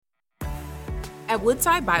At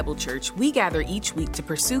Woodside Bible Church, we gather each week to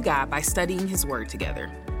pursue God by studying His Word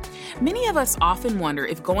together. Many of us often wonder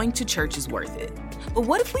if going to church is worth it. But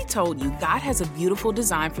what if we told you God has a beautiful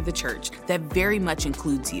design for the church that very much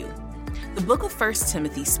includes you? The book of 1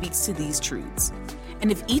 Timothy speaks to these truths.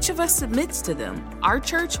 And if each of us submits to them, our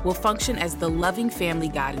church will function as the loving family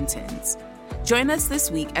God intends. Join us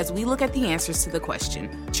this week as we look at the answers to the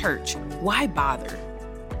question, Church, why bother?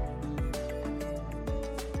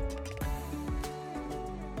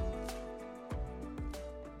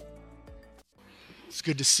 It's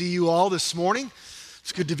good to see you all this morning.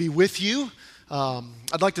 It's good to be with you.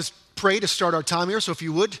 I'd like to pray to start our time here, so if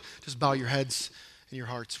you would, just bow your heads and your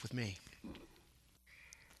hearts with me.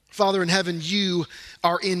 Father in heaven, you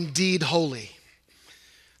are indeed holy.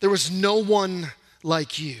 There is no one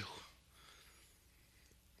like you.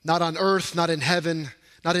 Not on earth, not in heaven,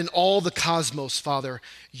 not in all the cosmos, Father.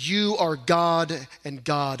 You are God and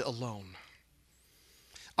God alone.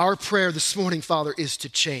 Our prayer this morning, Father, is to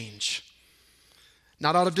change.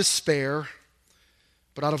 Not out of despair,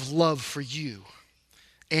 but out of love for you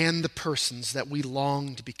and the persons that we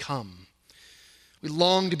long to become. We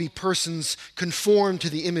long to be persons conformed to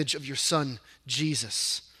the image of your Son,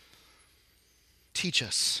 Jesus. Teach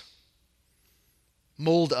us,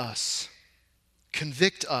 mold us,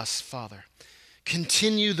 convict us, Father.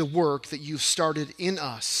 Continue the work that you've started in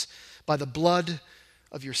us by the blood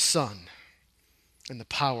of your Son and the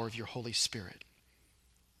power of your Holy Spirit.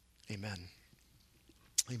 Amen.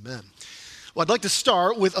 Amen. Well, I'd like to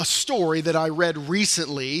start with a story that I read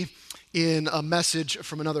recently in a message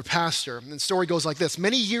from another pastor. And the story goes like this.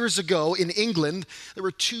 Many years ago in England, there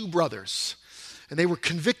were two brothers, and they were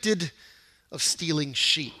convicted of stealing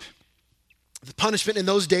sheep. The punishment in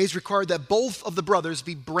those days required that both of the brothers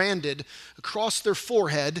be branded across their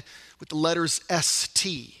forehead with the letters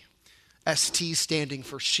ST. ST standing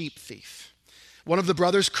for sheep thief. One of the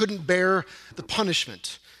brothers couldn't bear the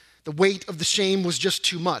punishment. The weight of the shame was just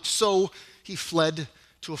too much. So he fled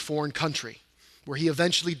to a foreign country where he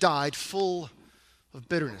eventually died full of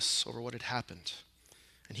bitterness over what had happened.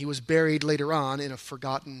 And he was buried later on in a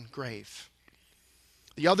forgotten grave.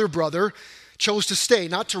 The other brother chose to stay,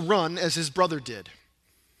 not to run as his brother did.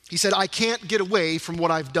 He said, I can't get away from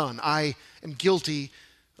what I've done. I am guilty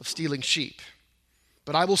of stealing sheep.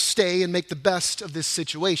 But I will stay and make the best of this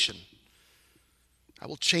situation. I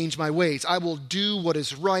will change my ways. I will do what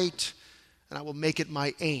is right, and I will make it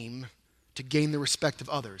my aim to gain the respect of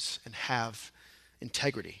others and have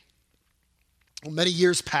integrity. Well, many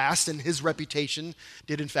years passed, and his reputation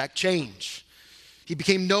did in fact change. He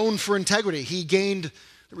became known for integrity. He gained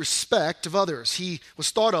the respect of others. He was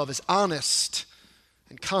thought of as honest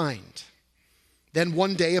and kind. Then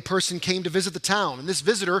one day, a person came to visit the town, and this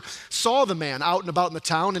visitor saw the man out and about in the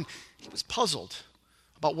town, and he was puzzled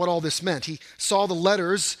about what all this meant. He saw the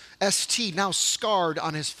letters ST now scarred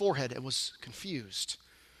on his forehead and was confused.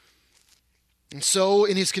 And so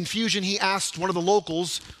in his confusion, he asked one of the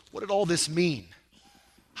locals, what did all this mean?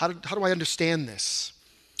 How do I understand this?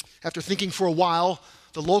 After thinking for a while,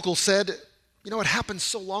 the local said, it happened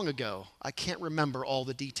so long ago, I can't remember all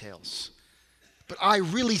the details. But I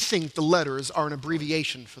really think the letters are an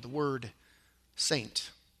abbreviation for the word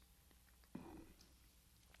saint.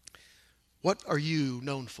 What are you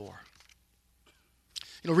known for?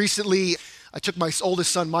 Recently I took my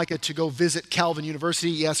oldest son, Micah, to go visit Calvin University.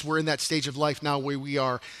 Yes, we're in that stage of life now where we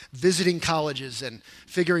are visiting colleges and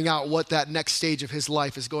figuring out what that next stage of his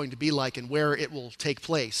life is going to be like and where it will take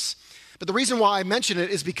place. But the reason why I mention it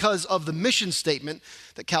is because of the mission statement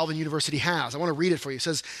that Calvin University has. I want to read it for you. It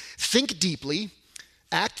says, think deeply,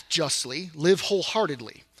 act justly, live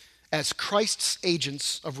wholeheartedly as Christ's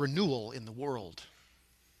agents of renewal in the world.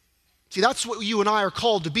 See, that's what you and I are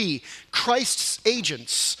called to be, Christ's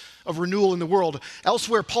agents of renewal in the world.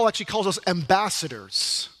 Elsewhere, Paul actually calls us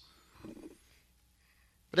ambassadors.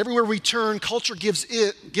 But everywhere we turn, culture gives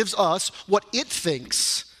us what it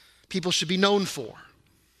thinks people should be known for.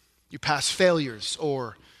 Your past failures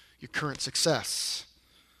or your current success.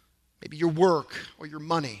 Maybe your work or your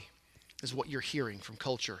money is what you're hearing from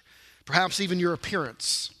culture. Perhaps even your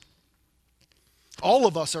appearance. All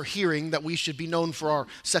of us are hearing that we should be known for our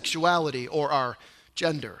sexuality or our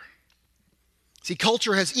gender. See,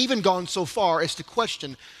 culture has even gone so far as to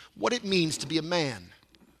question what it means to be a man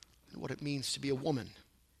and what it means to be a woman.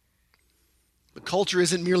 But culture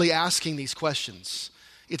isn't merely asking these questions.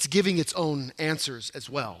 It's giving its own answers as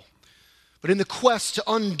well. But in the quest to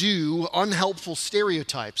undo unhelpful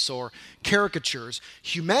stereotypes or caricatures,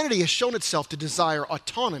 humanity has shown itself to desire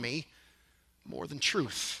autonomy more than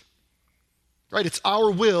truth. Right? It's our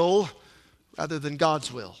will rather than God's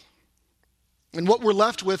will. And what we're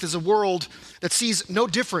left with is a world that sees no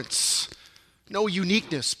difference, no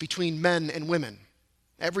uniqueness between men and women.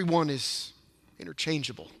 Everyone is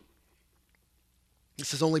interchangeable.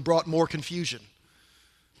 This has only brought more confusion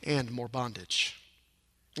and more bondage.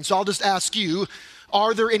 And so I'll just ask you,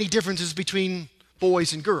 are there any differences between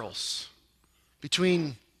boys and girls?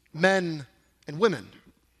 Between men and women?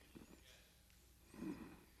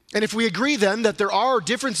 And if we agree then that there are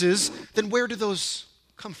differences, then where do those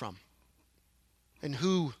come from? And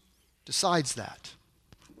who decides that?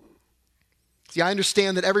 See, I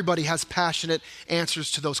understand that everybody has passionate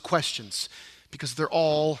answers to those questions because they're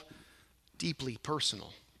all deeply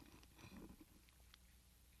personal.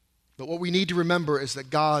 But what we need to remember is that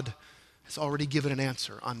God has already given an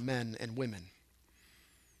answer on men and women.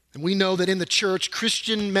 And we know that in the church,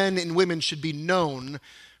 Christian men and women should be known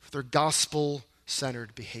for their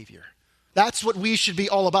gospel-centered behavior. That's what we should be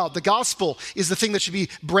all about. The gospel is the thing that should be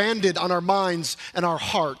branded on our minds and our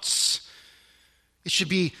hearts. It should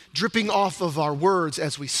be dripping off of our words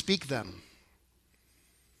as we speak them.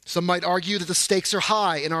 Some might argue that the stakes are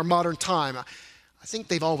high in our modern time. I think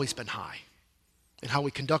they've always been high in how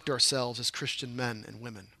we conduct ourselves as Christian men and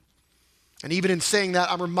women. And even in saying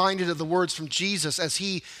that, I'm reminded of the words from Jesus as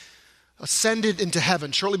he ascended into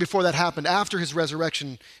heaven. Shortly before that happened, after his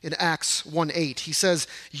resurrection in Acts 1:8, he says,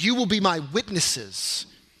 "You will be my witnesses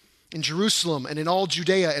in Jerusalem and in all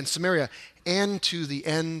Judea and Samaria and to the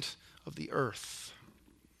end of the earth."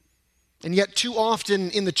 And yet too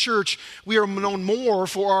often in the church, we are known more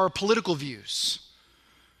for our political views.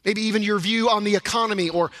 Maybe even your view on the economy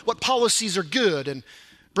or what policies are good and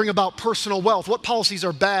bring about personal wealth, what policies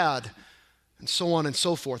are bad, and so on and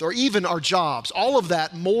so forth, or even our jobs. All of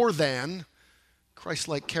that more than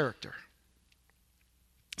Christ-like character.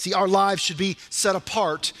 See, our lives should be set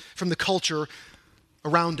apart from the culture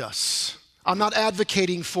around us. I'm not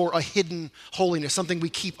advocating for a hidden holiness, something we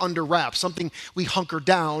keep under wraps, something we hunker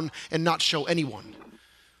down and not show anyone.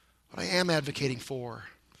 What I am advocating for,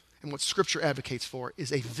 and what Scripture advocates for,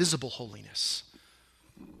 is a visible holiness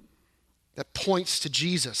that points to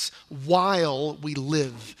Jesus while we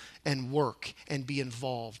live and work and be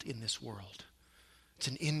involved in this world. It's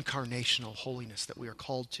an incarnational holiness that we are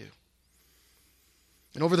called to.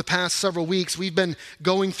 And over the past several weeks, we've been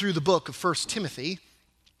going through the book of 1 Timothy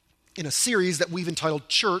in a series that we've entitled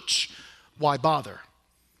Church, Why Bother?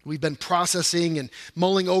 We've been processing and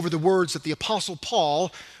mulling over the words that the Apostle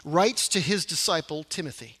Paul writes to his disciple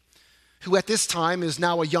Timothy, who at this time is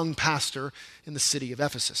now a young pastor in the city of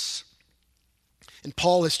Ephesus. And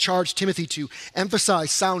Paul has charged Timothy to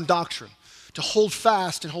emphasize sound doctrine, to hold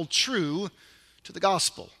fast and hold true to the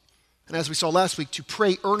gospel. And as we saw last week, to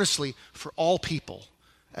pray earnestly for all people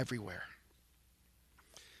everywhere.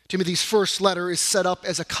 Timothy's first letter is set up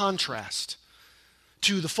as a contrast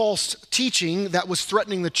to the false teaching that was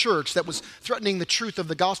threatening the church, that was threatening the truth of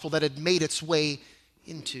the gospel that had made its way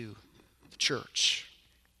into the church.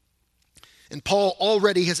 And Paul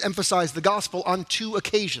already has emphasized the gospel on 2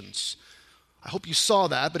 occasions. I hope you saw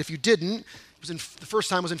that, but if you didn't, the first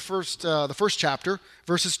time was in the first chapter,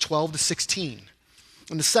 verses 12 to 16.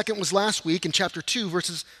 And the second was last week in chapter 2,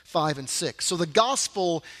 verses 5 and 6. So the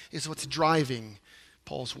gospel is what's driving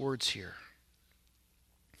Paul's words here.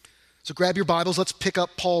 So grab your Bibles, let's pick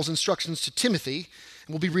up Paul's instructions to Timothy, and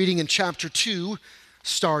we'll be reading in chapter 2,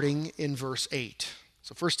 starting in verse 8.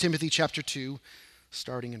 So 1 Timothy chapter 2,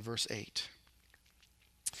 starting in verse 8.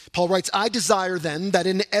 Paul writes, "I desire then that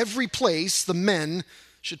in every place the men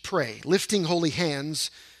should pray, lifting holy hands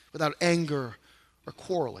without anger or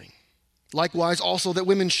quarreling. Likewise also that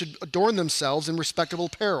women should adorn themselves in respectable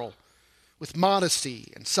apparel, with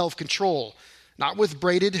modesty and self-control, not with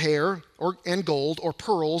braided hair and gold or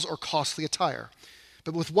pearls or costly attire,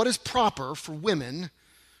 but with what is proper for women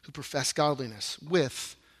who profess godliness,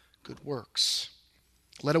 with good works.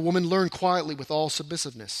 Let a woman learn quietly with all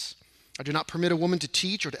submissiveness. I do not permit a woman to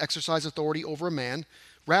teach or to exercise authority over a man.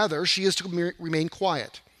 Rather, she is to remain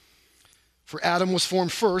quiet. For Adam was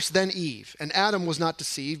formed first, then Eve. And Adam was not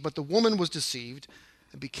deceived, but the woman was deceived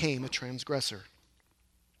and became a transgressor.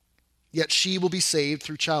 Yet she will be saved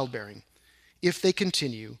through childbearing, if they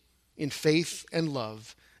continue in faith and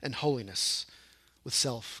love and holiness with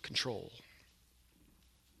self-control."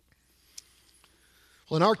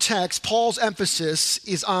 Well, in our text, Paul's emphasis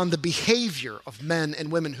is on the behavior of men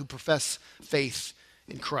and women who profess faith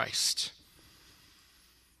in Christ.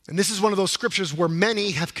 And this is one of those scriptures where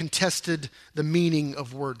many have contested the meaning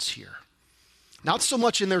of words here. Not so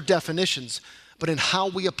much in their definitions, but in how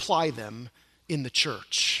we apply them in the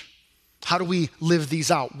church. How do we live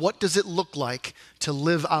these out? What does it look like to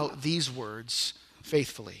live out these words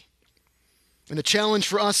faithfully? And the challenge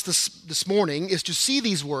for us this morning is to see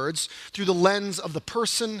these words through the lens of the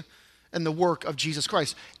person and the work of Jesus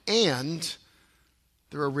Christ and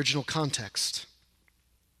their original context.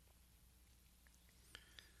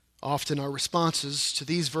 Often our responses to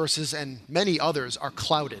these verses and many others are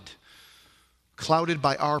clouded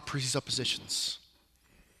by our presuppositions.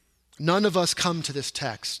 None of us come to this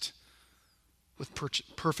text with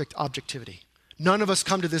perfect objectivity. None of us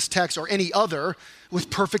come to this text or any other with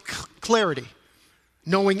perfect clarity,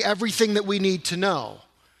 knowing everything that we need to know.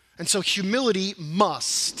 And so humility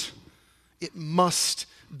must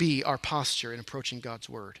be our posture in approaching God's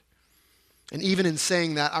word. And even in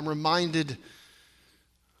saying that, I'm reminded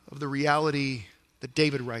of the reality that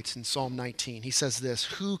David writes in Psalm 19. He says this,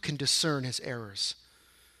 "Who can discern his errors?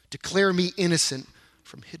 Declare me innocent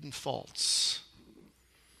from hidden faults.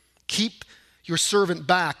 Keep your servant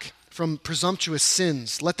back from presumptuous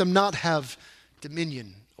sins. Let them not have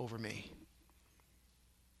dominion over me."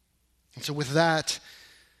 And so with that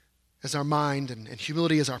as our mind and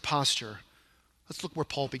humility as our posture, let's look where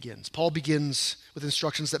Paul begins. Paul begins with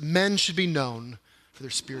instructions that men should be known for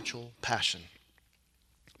their spiritual passion.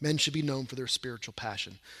 Men should be known for their spiritual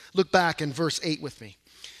passion. Look back in verse 8 with me.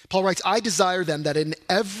 Paul writes, "I desire then that in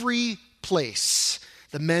every place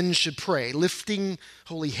the men should pray, lifting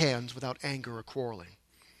holy hands without anger or quarreling."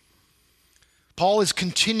 Paul is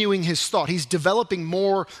continuing his thought. He's developing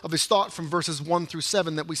more of his thought from verses 1 through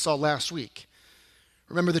 7 that we saw last week.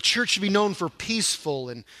 Remember, the church should be known for peaceful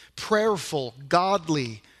and prayerful,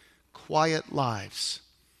 godly, quiet lives.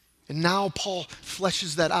 And now Paul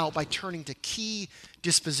fleshes that out by turning to key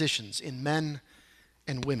dispositions in men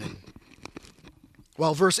and women.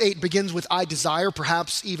 While verse 8 begins with "I desire,"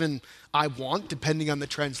 perhaps even "I want," depending on the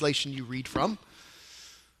translation you read from,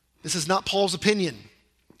 this is not Paul's opinion.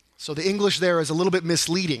 So the English there is a little bit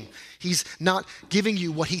misleading. He's not giving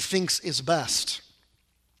you what he thinks is best.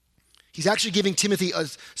 He's actually giving Timothy a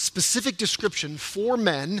specific description for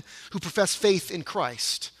men who profess faith in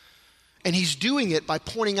Christ. And he's doing it by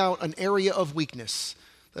pointing out an area of weakness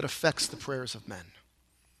that affects the prayers of men: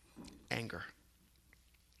 anger.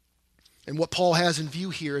 And what Paul has in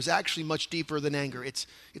view here is actually much deeper than anger. It's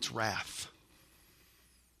wrath.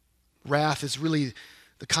 Wrath is really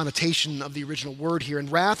the connotation of the original word here.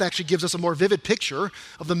 And wrath actually gives us a more vivid picture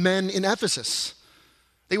of the men in Ephesus.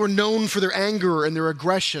 They were known for their anger and their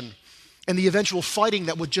aggression and the eventual fighting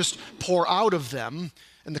that would just pour out of them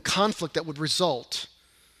and the conflict that would result.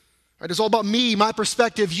 Right? It's all about me, my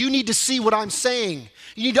perspective. You need to see what I'm saying.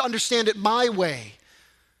 You need to understand it my way.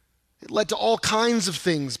 It led to all kinds of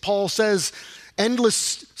things. Paul says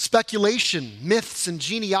endless speculation, myths, and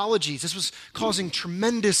genealogies. This was causing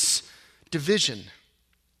tremendous division.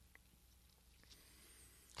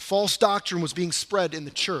 False doctrine was being spread in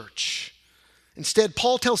the church. Instead,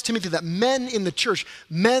 Paul tells Timothy that men in the church,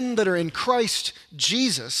 men that are in Christ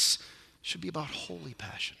Jesus, should be about holy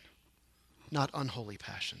passion, not unholy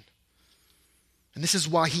passion. And this is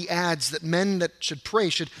why he adds that men that should pray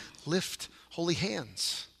should lift holy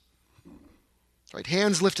hands. Right?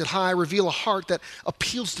 Hands lifted high reveal a heart that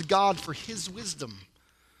appeals to God for his wisdom.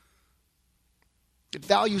 It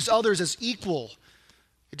values others as equal.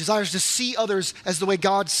 It desires to see others as the way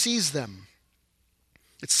God sees them.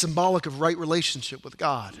 It's symbolic of right relationship with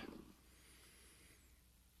God.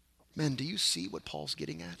 Men, do you see what Paul's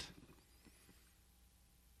getting at?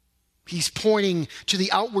 He's pointing to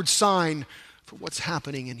the outward sign for what's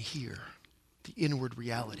happening in here, the inward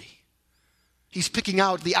reality. He's picking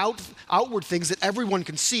out the outward things that everyone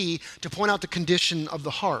can see to point out the condition of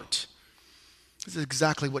the heart. This is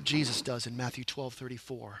exactly what Jesus does in Matthew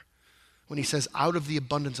 12:34, when he says, "Out of the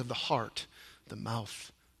abundance of the heart, the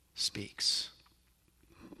mouth speaks."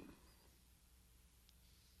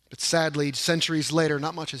 But sadly, centuries later,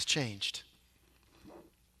 not much has changed.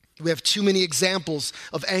 We have too many examples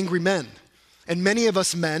of angry men. And many of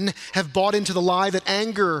us men have bought into the lie that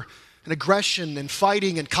anger and aggression and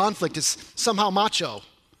fighting and conflict is somehow macho.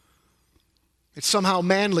 It's somehow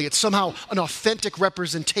manly. It's somehow an authentic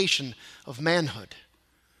representation of manhood.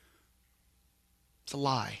 It's a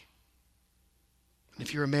lie. And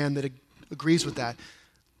if you're a man that agrees with that,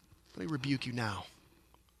 let me rebuke you now.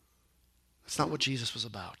 That's not what Jesus was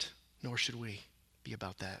about, nor should we be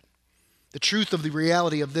about that. The truth of the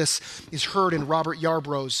reality of this is heard in Robert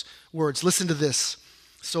Yarbrough's words. Listen to this,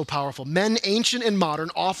 so powerful. Men, ancient and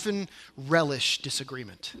modern, often relish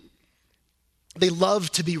disagreement. They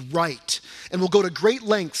love to be right and will go to great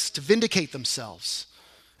lengths to vindicate themselves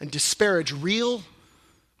and disparage real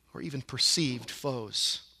or even perceived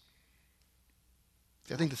foes.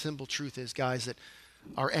 I think the simple truth is, guys, that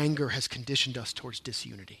our anger has conditioned us towards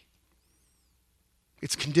disunity.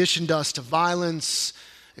 It's conditioned us to violence,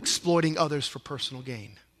 exploiting others for personal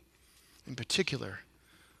gain. In particular,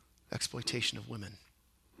 exploitation of women.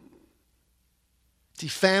 See,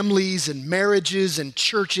 families and marriages and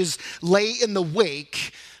churches lay in the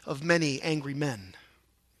wake of many angry men.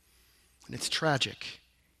 And it's tragic.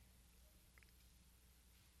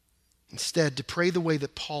 Instead, to pray the way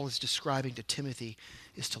that Paul is describing to Timothy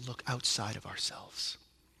is to look outside of ourselves.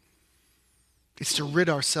 It's to rid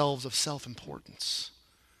ourselves of self-importance.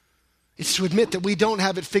 It's to admit that we don't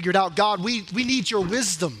have it figured out. God, we need your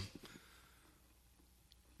wisdom.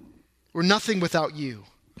 We're nothing without you.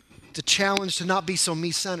 It's a challenge to not be so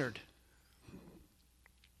me-centered.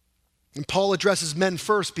 And Paul addresses men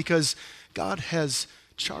first because God has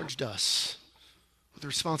charged us with the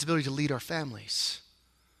responsibility to lead our families,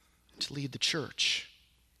 to lead the church.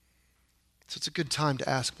 So it's a good time to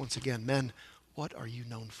ask once again, men, what are you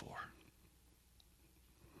known for?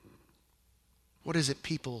 What is it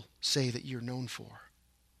people say that you're known for?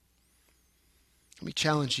 Let me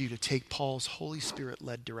challenge you to take Paul's Holy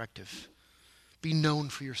Spirit-led directive. Be known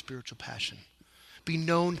for your spiritual passion. Be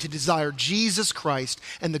known to desire Jesus Christ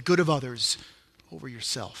and the good of others over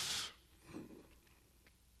yourself.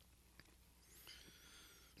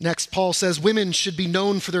 Next, Paul says women should be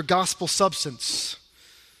known for their gospel substance.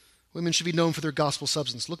 Women should be known for their gospel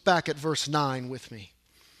substance. Look back at verse 9 with me.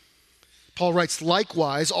 Paul writes,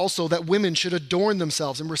 likewise, also that women should adorn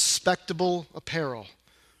themselves in respectable apparel,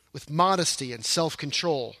 with modesty and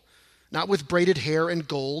self-control, not with braided hair and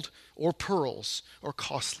gold or pearls or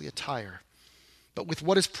costly attire, but with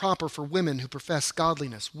what is proper for women who profess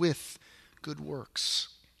godliness with good works.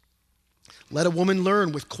 Let a woman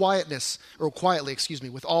learn with quietly,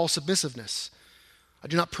 with all submissiveness. I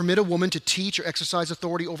do not permit a woman to teach or exercise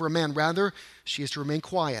authority over a man. Rather, she is to remain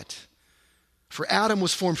quiet. For Adam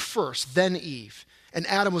was formed first, then Eve. And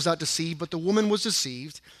Adam was not deceived, but the woman was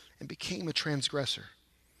deceived and became a transgressor.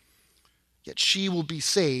 Yet she will be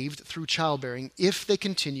saved through childbearing if they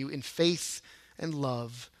continue in faith and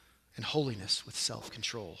love and holiness with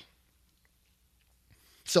self-control.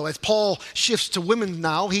 So as Paul shifts to women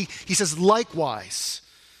now, he says likewise.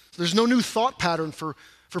 So there's no new thought pattern for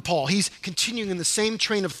Paul. He's continuing in the same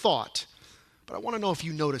train of thought. But I want to know if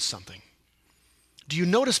you notice something. Do you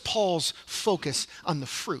notice Paul's focus on the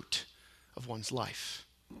fruit of one's life?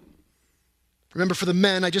 Remember, for the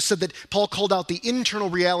men, I just said that Paul called out the internal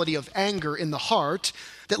reality of anger in the heart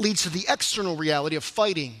that leads to the external reality of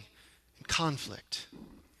fighting and conflict.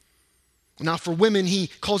 Now for women, he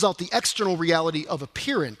calls out the external reality of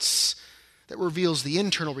appearance that reveals the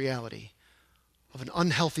internal reality of an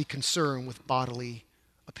unhealthy concern with bodily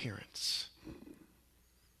appearance.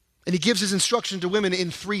 And he gives his instruction to women in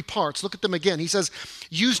 3 parts. Look at them again. He says,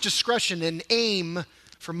 use discretion and aim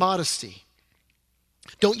for modesty.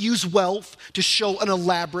 Don't use wealth to show an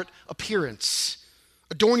elaborate appearance.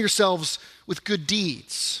 Adorn yourselves with good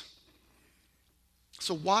deeds.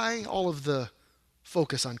 So why all of the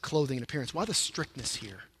focus on clothing and appearance? Why the strictness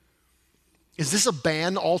here? Is this a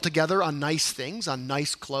ban altogether on nice things, on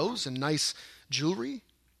nice clothes and nice jewelry?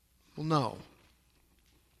 Well, no.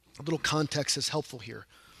 A little context is helpful here.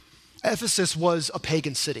 Ephesus was a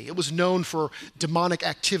pagan city. It was known for demonic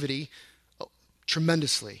activity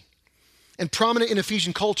tremendously. And prominent in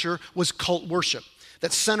Ephesian culture was cult worship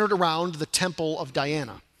that centered around the temple of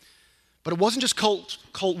Diana. But it wasn't just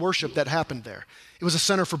cult worship that happened there. It was a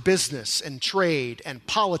center for business and trade and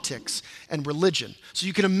politics and religion. So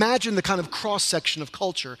you can imagine the kind of cross-section of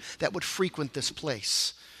culture that would frequent this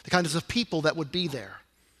place, the kinds of people that would be there.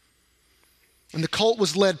 And the cult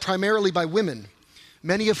was led primarily by women,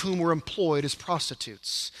 many of whom were employed as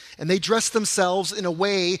prostitutes. And they dressed themselves in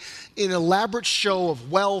an elaborate show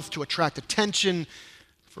of wealth to attract attention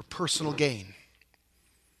for personal gain,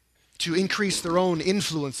 to increase their own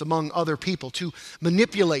influence among other people, to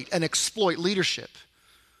manipulate and exploit leadership,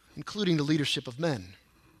 including the leadership of men.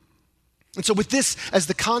 And so with this as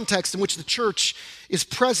the context in which the church is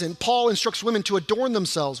present, Paul instructs women to adorn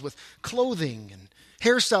themselves with clothing and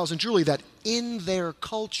hairstyles and jewelry that in their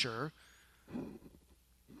culture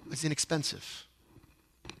is inexpensive.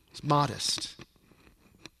 It's modest,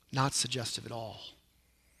 not suggestive at all.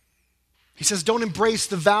 He says, don't embrace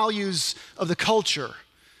the values of the culture.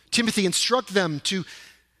 Timothy, instruct them to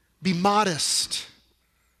be modest,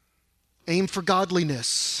 aim for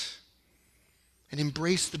godliness, and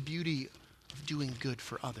embrace the beauty of doing good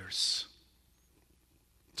for others.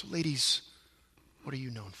 So ladies, what are you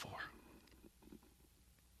known for?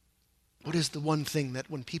 What is the one thing that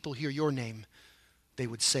when people hear your name, they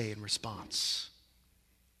would say in response?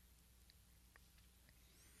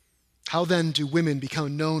 How then do women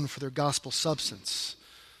become known for their gospel substance?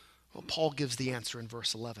 Well, Paul gives the answer in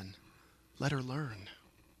verse 11. Let her learn.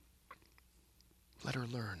 Let her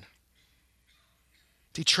learn.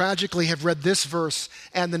 See, tragically have read this verse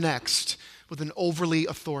and the next with an overly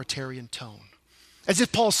authoritarian tone. As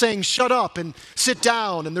if Paul's saying, shut up and sit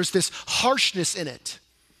down, and there's this harshness in it.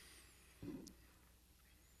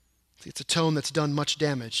 See, it's a tone that's done much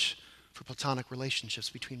damage for platonic relationships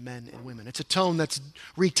between men and women. It's a tone that's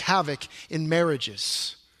wreaked havoc in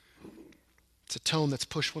marriages. It's a tone that's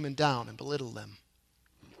pushed women down and belittled them.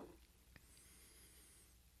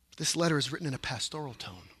 This letter is written in a pastoral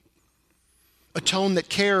tone. A tone that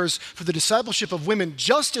cares for the discipleship of women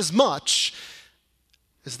just as much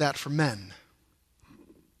as that for men.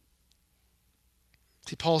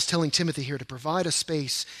 See, Paul's telling Timothy here to provide a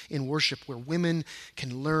space in worship where women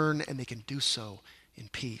can learn and they can do so in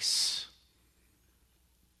peace.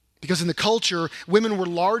 Because in the culture, women were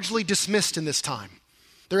largely dismissed in this time.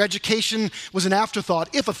 Their education was an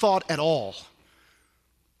afterthought, if a thought at all.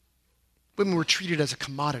 Women were treated as a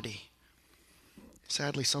commodity.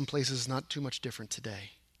 Sadly, some places not too much different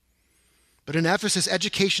today. But in Ephesus,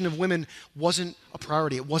 education of women wasn't a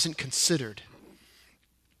priority. It wasn't considered.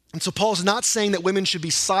 And so Paul's not saying that women should be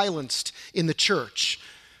silenced in the church.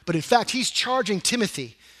 But in fact, he's charging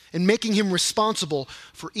Timothy and making him responsible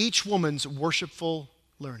for each woman's worshipful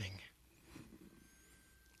learning.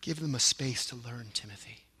 Give them a space to learn,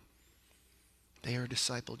 Timothy. They are a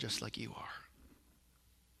disciple just like you are.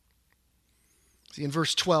 See, in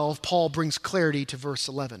verse 12, Paul brings clarity to verse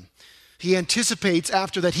 11. He anticipates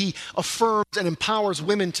after that he affirms and empowers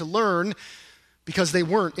women to learn because they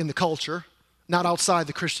weren't in the culture, not outside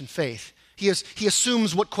the Christian faith. He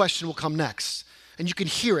assumes what question will come next. And you can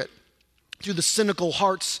hear it through the cynical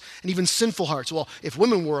hearts and even sinful hearts. Well, if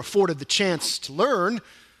women were afforded the chance to learn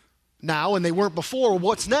now and they weren't before,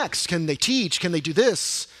 what's next? Can they teach? Can they do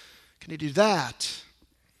this? Can they do that?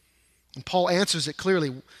 And Paul answers it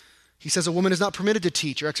clearly. He says a woman is not permitted to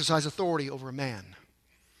teach or exercise authority over a man.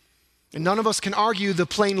 And none of us can argue the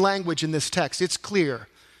plain language in this text. It's clear.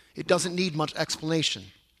 It doesn't need much explanation.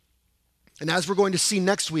 And as we're going to see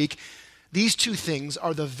next week, these two things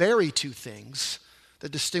are the very two things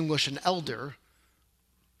that distinguish an elder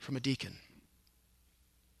from a deacon.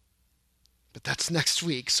 But that's next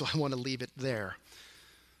week, so I want to leave it there.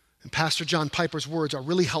 And Pastor John Piper's words are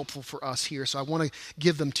really helpful for us here, so I want to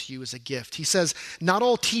give them to you as a gift. He says, not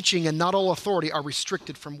all teaching and not all authority are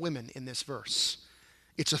restricted from women in this verse.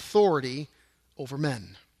 It's authority over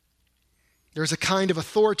men. There's a kind of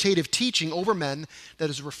authoritative teaching over men that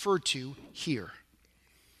is referred to here.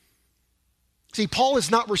 See, Paul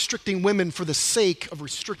is not restricting women for the sake of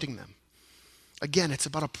restricting them. Again, it's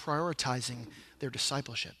about prioritizing their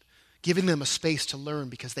discipleship, giving them a space to learn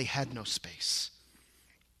because they had no space.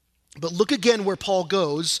 But look again where Paul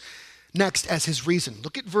goes next as his reason.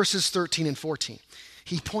 Look at verses 13 and 14.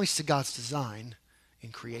 He points to God's design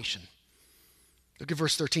in creation. Look at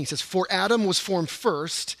verse 13. It says, for Adam was formed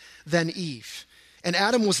first, then Eve. And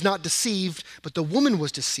Adam was not deceived, but the woman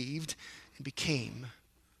was deceived and became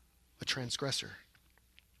a transgressor.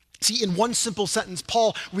 See, in one simple sentence,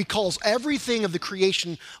 Paul recalls everything of the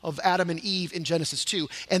creation of Adam and Eve in Genesis 2,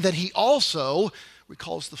 and then he also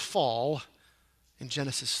recalls the fall in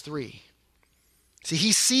Genesis 3. See,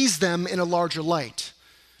 he sees them in a larger light.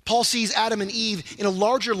 Paul sees Adam and Eve in a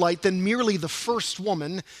larger light than merely the first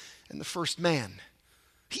woman and the first man.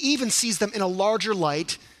 He even sees them in a larger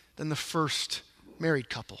light than the first married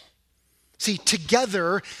couple. See,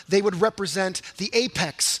 together they would represent the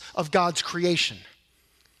apex of God's creation.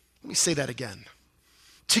 Let me say that again.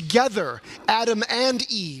 Together, Adam and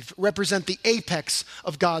Eve represent the apex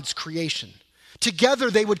of God's creation. Together,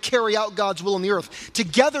 they would carry out God's will on the earth.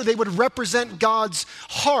 Together, they would represent God's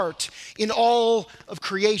heart in all of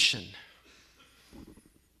creation.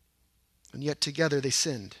 And yet together they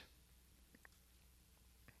sinned.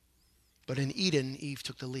 But in Eden, Eve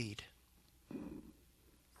took the lead.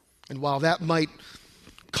 And while that might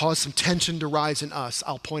cause some tension to rise in us,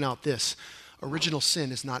 I'll point out this. Original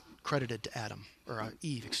sin is not credited to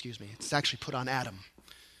Eve. It's actually put on Adam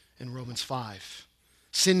in Romans 5.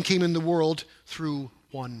 Sin came in the world through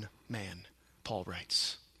one man, Paul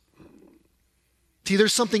writes. See,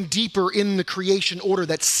 there's something deeper in the creation order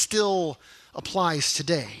that still applies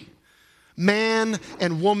today. Man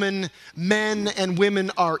and woman, men and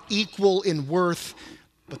women are equal in worth,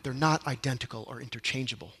 but they're not identical or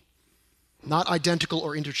interchangeable. Not identical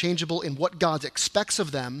or interchangeable in what God expects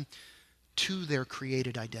of them to their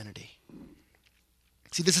created identity.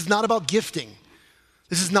 See, this is not about gifting.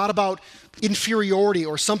 This is not about inferiority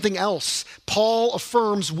or something else. Paul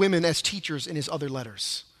affirms women as teachers in his other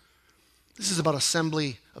letters. This is about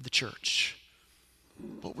assembly of the church.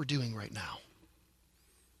 what we're doing right now.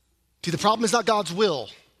 See, the problem is not God's will.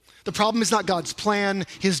 The problem is not God's plan,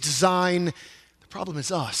 his design. The problem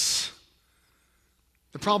is us.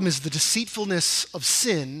 The problem is the deceitfulness of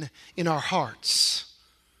sin in our hearts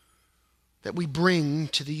that we bring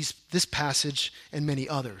to this passage and many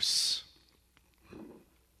others.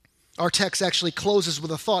 Our text actually closes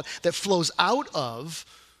with a thought that flows out of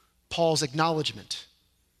Paul's acknowledgement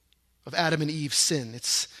of Adam and Eve's sin.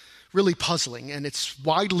 It's really puzzling, and it's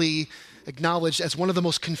widely acknowledged as one of the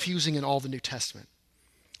most confusing in all the New Testament.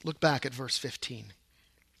 Look back at verse 15.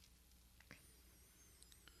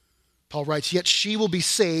 Paul writes, "Yet she will be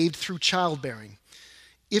saved through childbearing,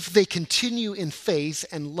 if they continue in faith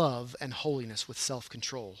and love and holiness with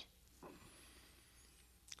self-control."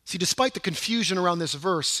 See, despite the confusion around this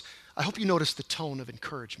verse, I hope you notice the tone of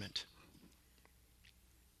encouragement.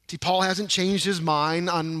 See, Paul hasn't changed his mind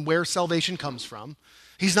on where salvation comes from.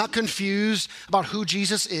 He's not confused about who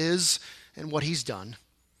Jesus is and what he's done.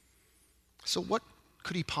 So what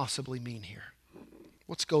could he possibly mean here?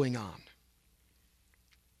 What's going on?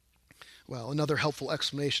 Well, another helpful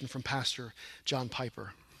explanation from Pastor John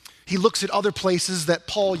Piper. He looks at other places that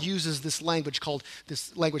Paul uses this language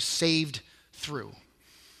saved through.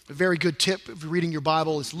 A very good tip if you're reading your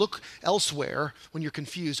Bible is look elsewhere when you're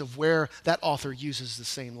confused of where that author uses the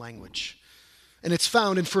same language. And it's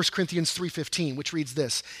found in 1 Corinthians 3:15, which reads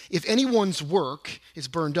this: "If anyone's work is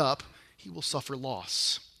burned up, he will suffer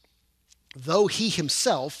loss, though he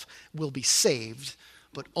himself will be saved,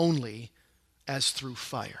 but only as through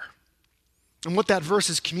fire." And what that verse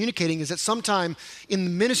is communicating is that sometime in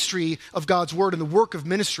the ministry of God's word and the work of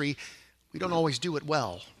ministry, we don't always do it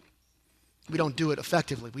well. We don't do it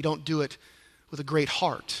effectively. We don't do it with a great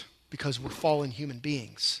heart because we're fallen human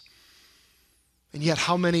beings. And yet,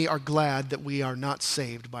 how many are glad that we are not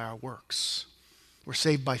saved by our works? We're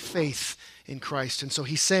saved by faith in Christ. And so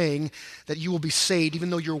he's saying that you will be saved. Even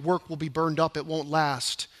though your work will be burned up, it won't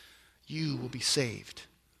last. You will be saved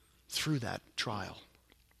through that trial.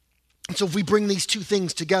 And so if we bring these two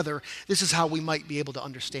things together, this is how we might be able to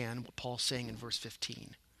understand what Paul's saying in verse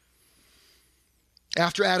 15.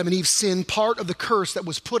 After Adam and Eve sinned, part of the curse that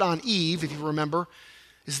was put on Eve, if you remember,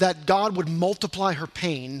 is that God would multiply her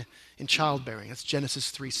pain in childbearing. That's Genesis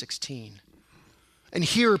 3:16. And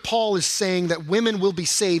here Paul is saying that women will be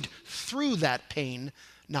saved through that pain,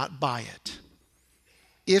 not by it,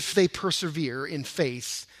 if they persevere in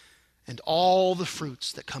faith and all the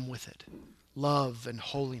fruits that come with it, love and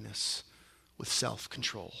holiness with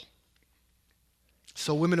self-control.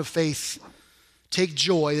 So women of faith, take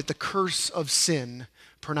joy that the curse of sin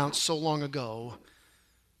pronounced so long ago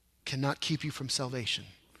cannot keep you from salvation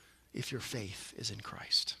if your faith is in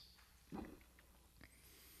Christ.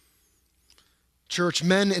 Church,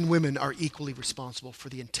 men and women are equally responsible for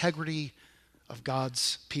the integrity of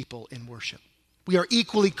God's people in worship. We are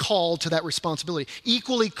equally called to that responsibility,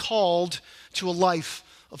 equally called to a life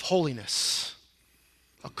of holiness,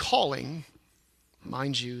 a calling,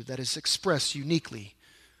 mind you, that is expressed uniquely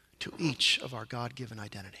to each of our God-given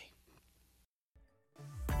identity.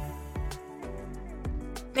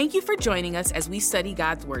 Thank you for joining us as we study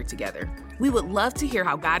God's Word together. We would love to hear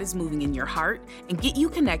how God is moving in your heart and get you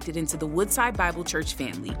connected into the Woodside Bible Church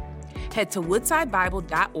family. Head to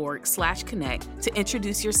woodsidebible.org/connect to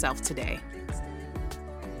introduce yourself today.